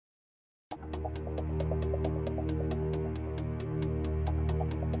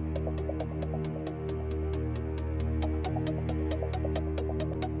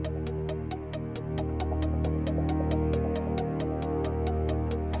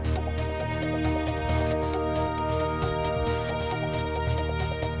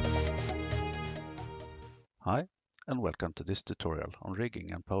and welcome to this tutorial on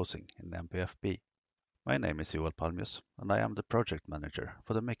rigging and posing in MPFB. My name is Joel Palmius and I am the project manager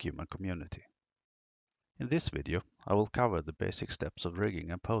for the MakeHuman community. In this video, I will cover the basic steps of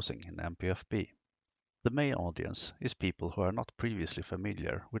rigging and posing in MPFB. The main audience is people who are not previously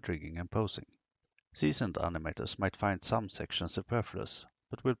familiar with rigging and posing. Seasoned animators might find some sections superfluous,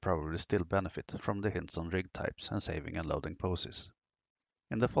 but will probably still benefit from the hints on rig types and saving and loading poses.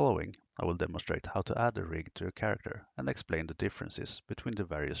 In the following, I will demonstrate how to add a rig to a character and explain the differences between the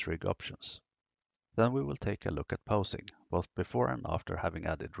various rig options. Then we will take a look at posing, both before and after having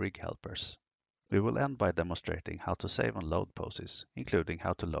added rig helpers. We will end by demonstrating how to save and load poses, including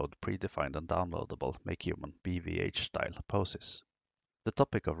how to load predefined and downloadable MakeHuman BVH-style poses. The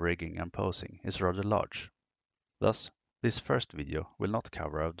topic of rigging and posing is rather large. Thus, this first video will not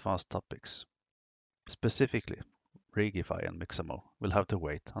cover advanced topics. Specifically, Rigify and Mixamo will have to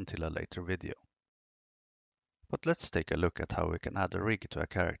wait until a later video. But let's take a look at how we can add a rig to a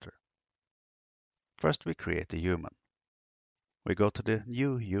character. First we create a human. We go to the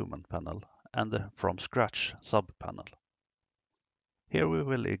New Human panel and the From Scratch sub-panel. Here we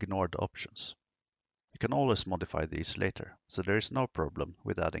will ignore the options. You can always modify these later, so there is no problem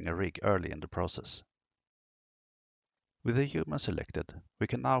with adding a rig early in the process. With the human selected, we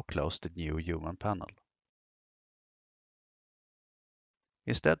can now close the New Human panel.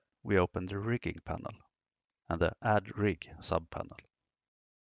 Instead, we open the Rigging panel and the Add Rig sub-panel.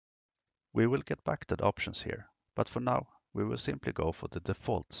 We will get back to the options here, but for now, we will simply go for the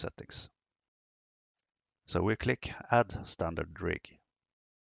default settings. So we click Add Standard Rig.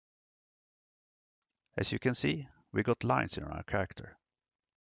 As you can see, we got lines in our character.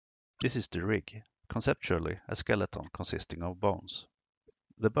 This is the rig, conceptually a skeleton consisting of bones.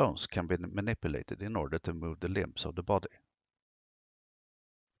 The bones can be manipulated in order to move the limbs of the body.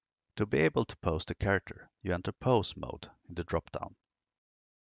 To be able to pose the character, you enter Pose mode in the drop-down.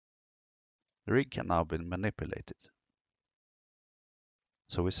 The rig can now be manipulated.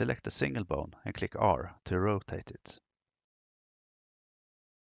 So we select a single bone and click R to rotate it.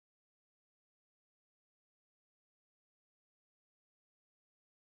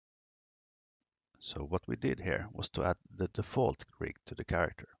 So what we did here was to add the default rig to the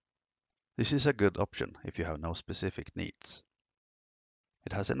character. This is a good option if you have no specific needs.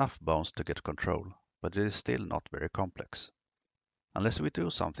 It has enough bones to get control, but it is still not very complex. Unless we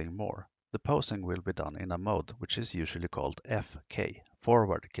do something more, the posing will be done in a mode which is usually called FK,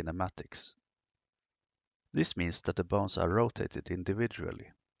 Forward Kinematics. This means that the bones are rotated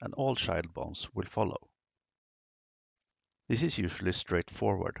individually, and all child bones will follow. This is usually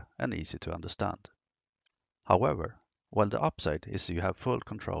straightforward and easy to understand. However, while the upside is you have full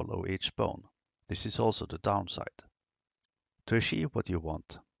control over each bone, this is also the downside. To achieve what you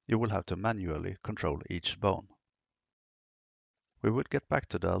want, you will have to manually control each bone. We will get back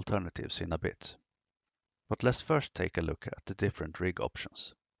to the alternatives in a bit. But let's first take a look at the different rig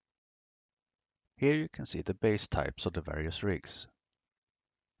options. Here you can see the base types of the various rigs.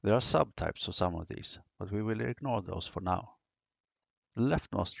 There are subtypes of some of these, but we will ignore those for now. The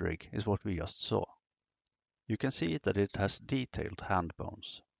leftmost rig is what we just saw. You can see that it has detailed hand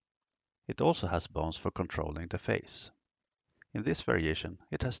bones. It also has bones for controlling the face. In this variation,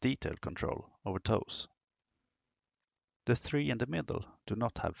 it has detailed control over toes. The three in the middle do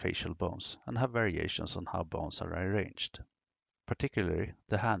not have facial bones and have variations on how bones are arranged. Particularly,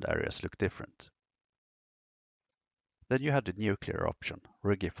 the hand areas look different. Then you have the nuclear option,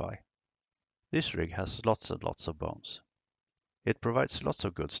 Rigify. This rig has lots and lots of bones. It provides lots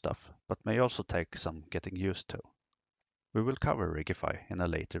of good stuff, but may also take some getting used to. We will cover Rigify in a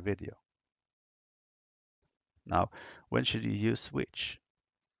later video. Now, when should you use which?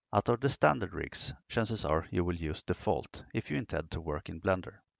 Out of the standard rigs, chances are you will use default if you intend to work in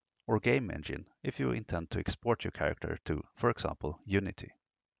Blender, or Game Engine if you intend to export your character to, for example, Unity.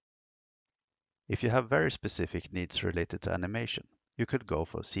 If you have very specific needs related to animation, you could go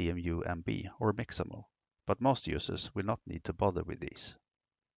for CMU-MB or Mixamo, but most users will not need to bother with these.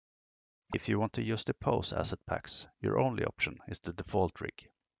 If you want to use the pose asset packs, your only option is the default rig.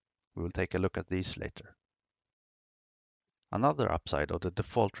 We will take a look at these later. Another upside of the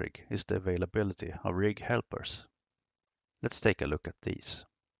default rig is the availability of rig helpers. Let's take a look at these.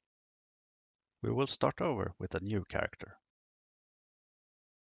 We will start over with a new character.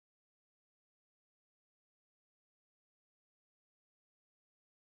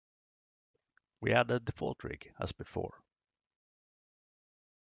 We add a default rig as before.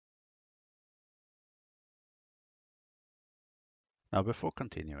 Now before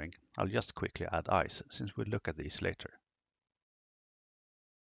continuing, I'll just quickly add eyes since we'll look at these later.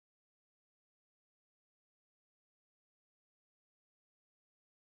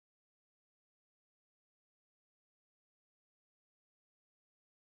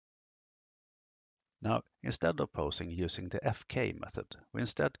 Now, instead of posing using the FK method, we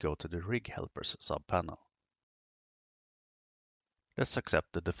instead go to the Rig Helpers subpanel. Let's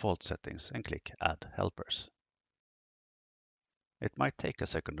accept the default settings and click Add Helpers. It might take a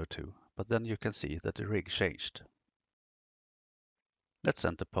second or two, but then you can see that the rig changed. Let's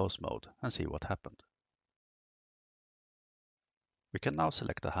enter pose mode and see what happened. We can now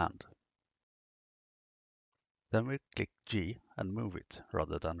select a hand. Then we click G and move it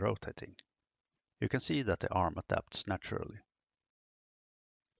rather than rotating. You can see that the arm adapts naturally.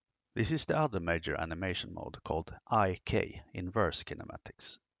 This is the other major animation mode called IK, Inverse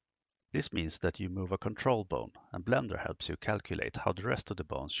Kinematics. This means that you move a control bone, and Blender helps you calculate how the rest of the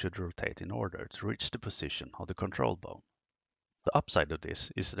bones should rotate in order to reach the position of the control bone. The upside of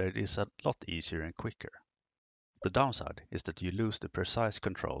this is that it is a lot easier and quicker. The downside is that you lose the precise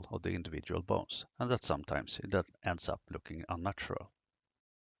control of the individual bones, and that sometimes it ends up looking unnatural.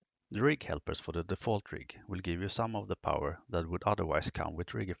 The rig helpers for the default rig will give you some of the power that would otherwise come with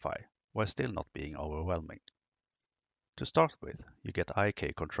Rigify, while still not being overwhelming. To start with, you get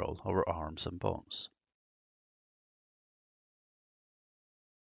IK control over arms and bones.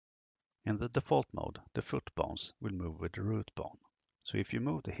 In the default mode, the foot bones will move with the root bone, so if you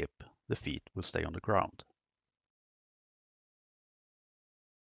move the hip, the feet will stay on the ground.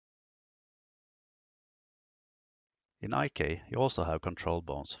 In IK, you also have control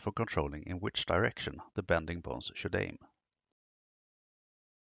bones for controlling in which direction the bending bones should aim.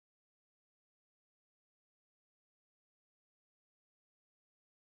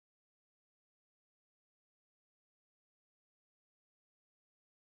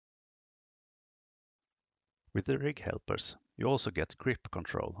 With the rig helpers, you also get grip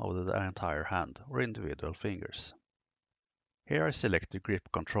control over the entire hand or individual fingers. Here I select the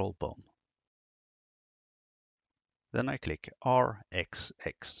grip control bone. Then I click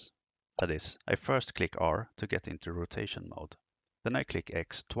RXX. That is, I first click R to get into rotation mode. Then I click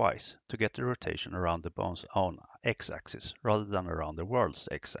X twice to get the rotation around the bone's own X-axis rather than around the world's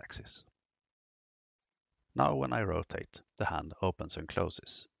X-axis. Now when I rotate, the hand opens and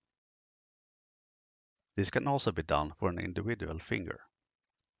closes. This can also be done for an individual finger.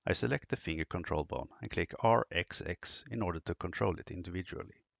 I select the finger control bone and click RXX in order to control it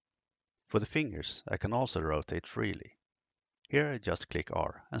individually. For the fingers, I can also rotate freely. Here I just click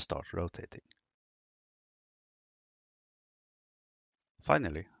R and start rotating.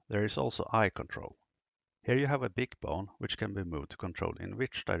 Finally, there is also eye control. Here you have a big bone which can be moved to control in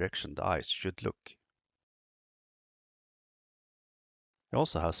which direction the eyes should look. You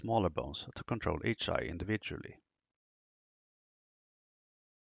also have smaller bones to control each eye individually.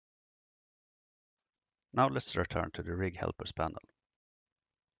 Now let's return to the Rig Helpers panel.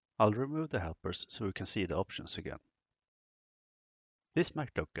 I'll remove the helpers so we can see the options again. This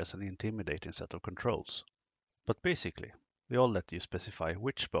might look as an intimidating set of controls, but basically, they all let you specify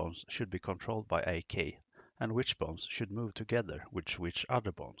which bones should be controlled by AK and which bones should move together with which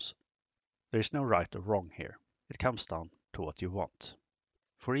other bones. There is no right or wrong here, it comes down to what you want.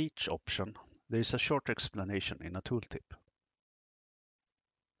 For each option, there is a short explanation in a tooltip.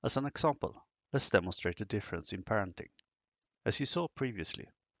 As an example, let's demonstrate the difference in parenting. As you saw previously,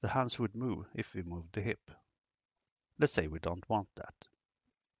 the hands would move if we moved the hip. Let's say we don't want that.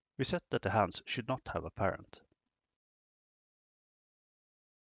 We set that the hands should not have a parent.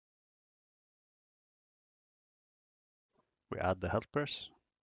 We add the helpers,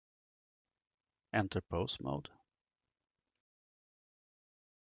 enter pose mode,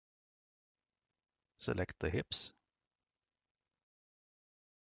 select the hips,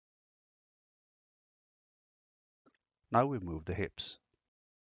 now we move the hips.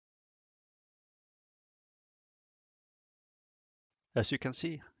 As you can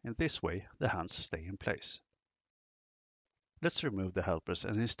see, in this way the hands stay in place. Let's remove the helpers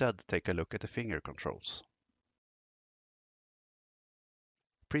and instead take a look at the finger controls.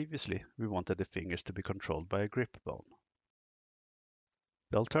 Previously, we wanted the fingers to be controlled by a grip bone.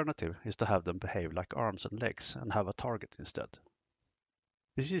 The alternative is to have them behave like arms and legs and have a target instead.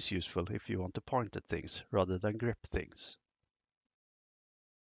 This is useful if you want to point at things rather than grip things.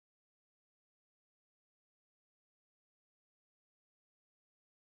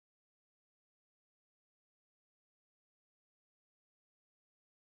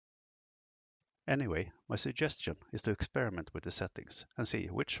 Anyway, my suggestion is to experiment with the settings and see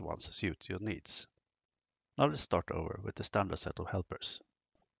which ones suit your needs. Now let's start over with the standard set of helpers.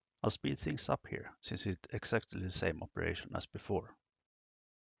 I'll speed things up here since it's exactly the same operation as before.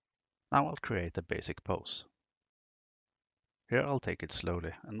 Now I'll create a basic pose. Here I'll take it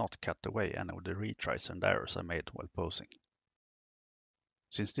slowly and not cut away any of the retries and errors I made while posing.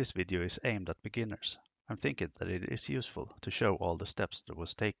 Since this video is aimed at beginners, I'm thinking that it is useful to show all the steps that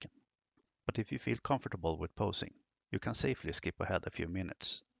was taken. But if you feel comfortable with posing, you can safely skip ahead a few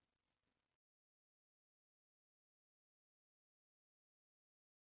minutes.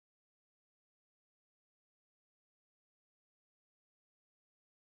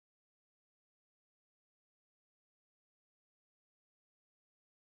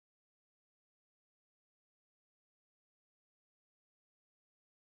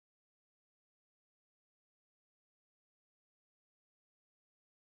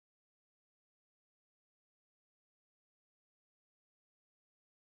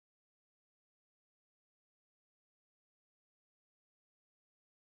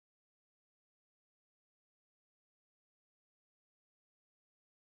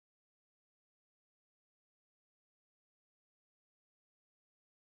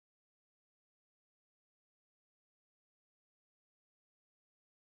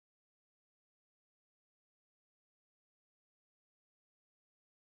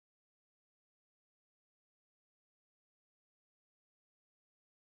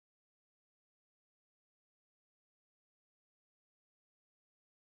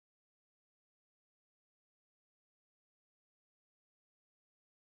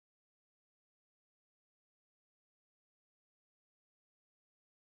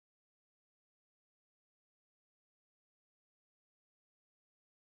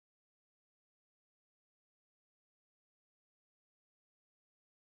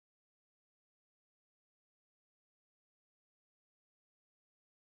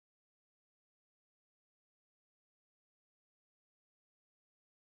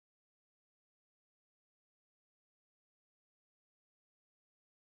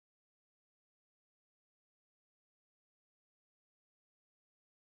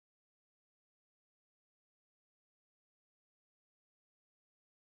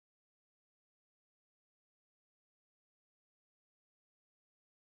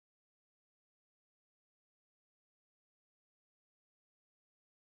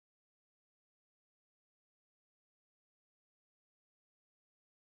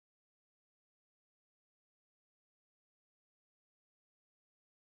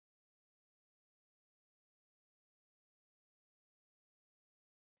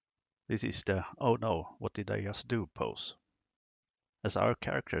 This is the "oh no, what did I just do" pose. As our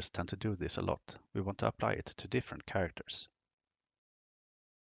characters tend to do this a lot, we want to apply it to different characters.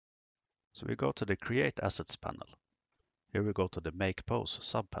 So we go to the Create Assets panel. Here we go to the Make Pose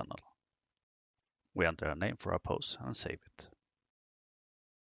subpanel. We enter a name for our pose and save it.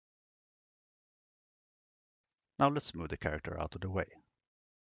 Now let's move the character out of the way.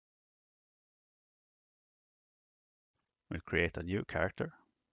 We'll create a new character.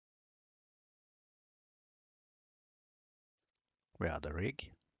 We add a rig.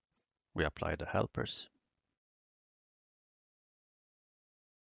 We apply the helpers.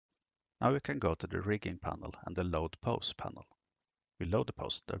 Now we can go to the Rigging panel and the Load Pose panel. We load the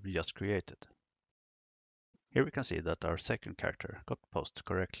pose that we just created. Here we can see that our second character got posed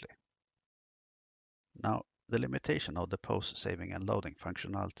correctly. Now, the limitation of the pose saving and loading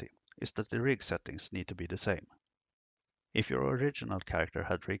functionality is that the rig settings need to be the same. If your original character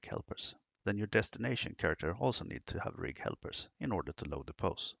had rig helpers, then your destination character also needs to have rig helpers in order to load the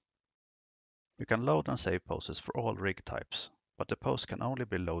pose. You can load and save poses for all rig types, but the pose can only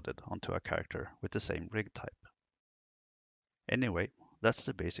be loaded onto a character with the same rig type. Anyway, that's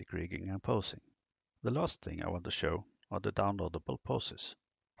the basic rigging and posing. The last thing I want to show are the downloadable poses.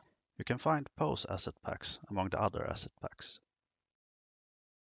 You can find pose asset packs among the other asset packs.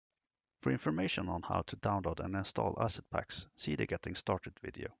 For information on how to download and install asset packs, see the Getting Started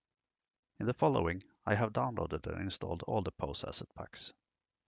video. In the following, I have downloaded and installed all the pose asset packs.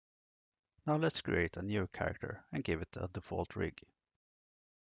 Now let's create a new character and give it a default rig.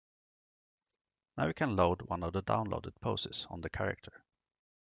 Now we can load one of the downloaded poses on the character.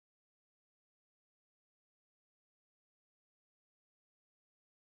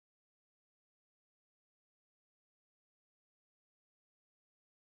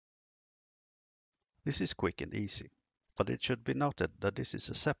 This is quick and easy, but it should be noted that this is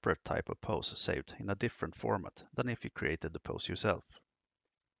a separate type of pose saved in a different format than if you created the pose yourself.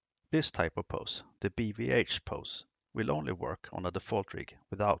 This type of pose, the BVH pose, will only work on a default rig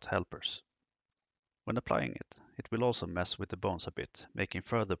without helpers. When applying it, it will also mess with the bones a bit, making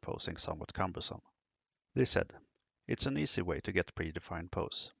further posing somewhat cumbersome. This said, it's an easy way to get predefined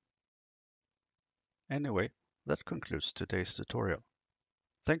pose. Anyway, that concludes today's tutorial.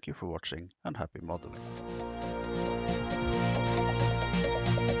 Thank you for watching and happy modeling.